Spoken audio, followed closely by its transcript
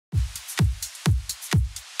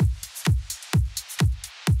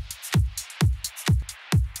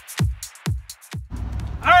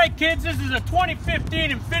kids, this is a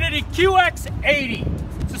 2015 Infiniti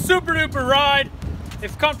QX80. It's a super duper ride.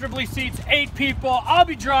 It comfortably seats 8 people. I'll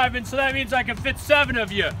be driving, so that means I can fit 7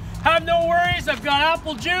 of you. Have no worries, I've got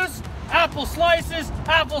apple juice, apple slices,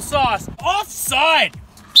 applesauce. Offside!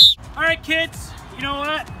 All right, kids, you know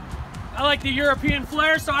what? I like the European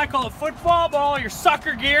flair, so I call it football, but all your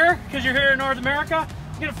soccer gear, because you're here in North America,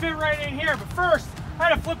 is gonna fit right in here. But first, I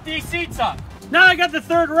had to flip these seats up. Now I got the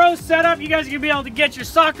 3rd row set up. You guys are gonna be able to get your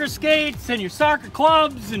soccer skates and your soccer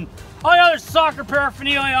clubs and all the other soccer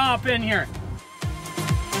paraphernalia up in here.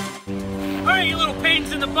 All right, you little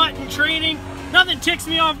pains in the butt in training. Nothing ticks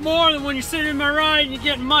me off more than when you're sitting in my ride and you're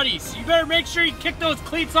getting muddy. So you better make sure you kick those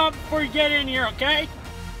cleats off before you get in here, okay?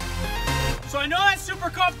 So I know that's super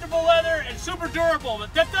comfortable leather and super durable,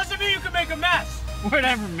 but that doesn't mean you can make a mess.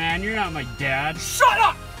 Whatever, man, you're not my dad. Shut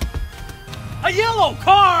up! A yellow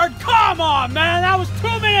card? Come on, man, that was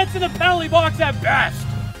 2 minutes in the penalty box at best.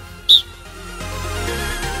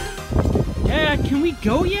 Dad, can we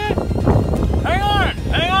go yet? Hang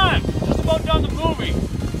on, just about done the movie.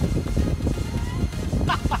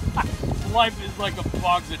 Life is like a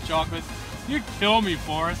box of chocolates. You'd kill me,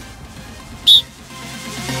 Forrest.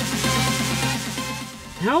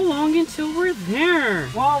 How long until we're there?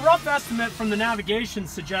 Well, a rough estimate from the navigation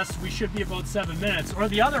suggests we should be about 7 minutes. Or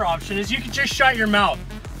the other option is you can just shut your mouth.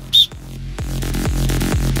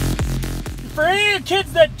 For any of the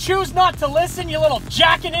kids that choose not to listen, you little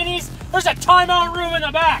jackaninnies, there's a timeout room in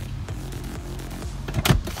the back.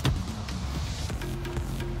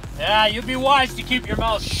 Yeah, you'd be wise to keep your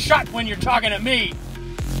mouth shut when you're talking to me.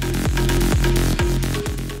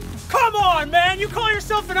 Come on, man, you call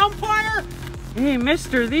yourself an umpire? Hey,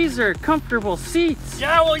 mister, these are comfortable seats.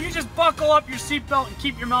 Yeah, well, you just buckle up your seatbelt and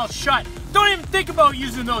keep your mouth shut. Don't even think about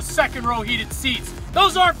using those 2nd row heated seats.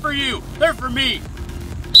 Those aren't for you, they're for me.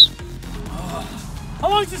 How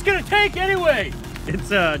long is this gonna take anyway? It's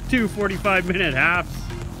 2 45-minute halves.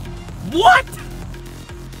 What?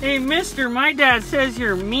 Hey, mister, my dad says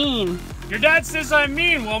you're mean. Your dad says I'm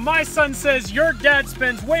mean. Well, my son says your dad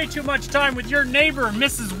spends way too much time with your neighbor,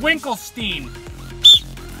 Mrs. Winkelstein.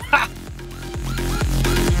 Ha!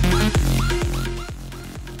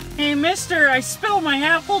 Hey, mister, I spilled my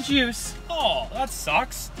apple juice. Oh, that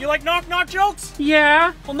sucks. Do you like knock-knock jokes?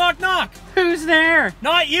 Yeah? Well, knock-knock. Who's there?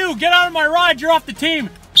 Not you. Get out of my ride. You're off the team.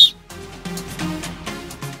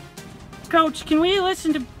 Coach, can we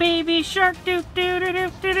listen to Baby Shark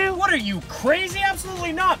doo-doo-doo-doo-doo-doo? What are you, crazy?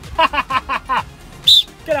 Absolutely not.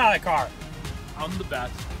 Get out of the car. I'm the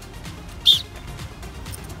best.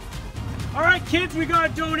 All right, kids, we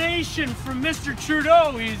got a donation from Mr.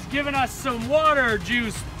 Trudeau. He's given us some water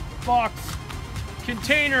juice box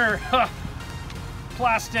container,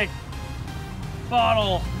 plastic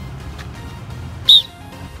bottle.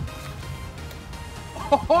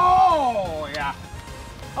 Oh, yeah.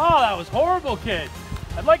 Oh, that was horrible, kids.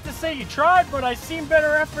 I'd like to say you tried, but I've seen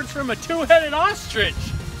better efforts from a 2-headed ostrich.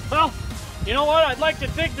 Well, you know what? I'd like to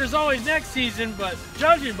think there's always next season, but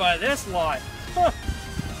judging by this lot.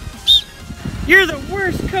 You're the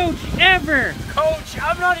worst coach ever. Coach,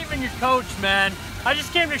 I'm not even your coach, man. I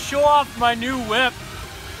just came to show off my new whip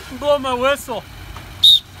and blow my whistle.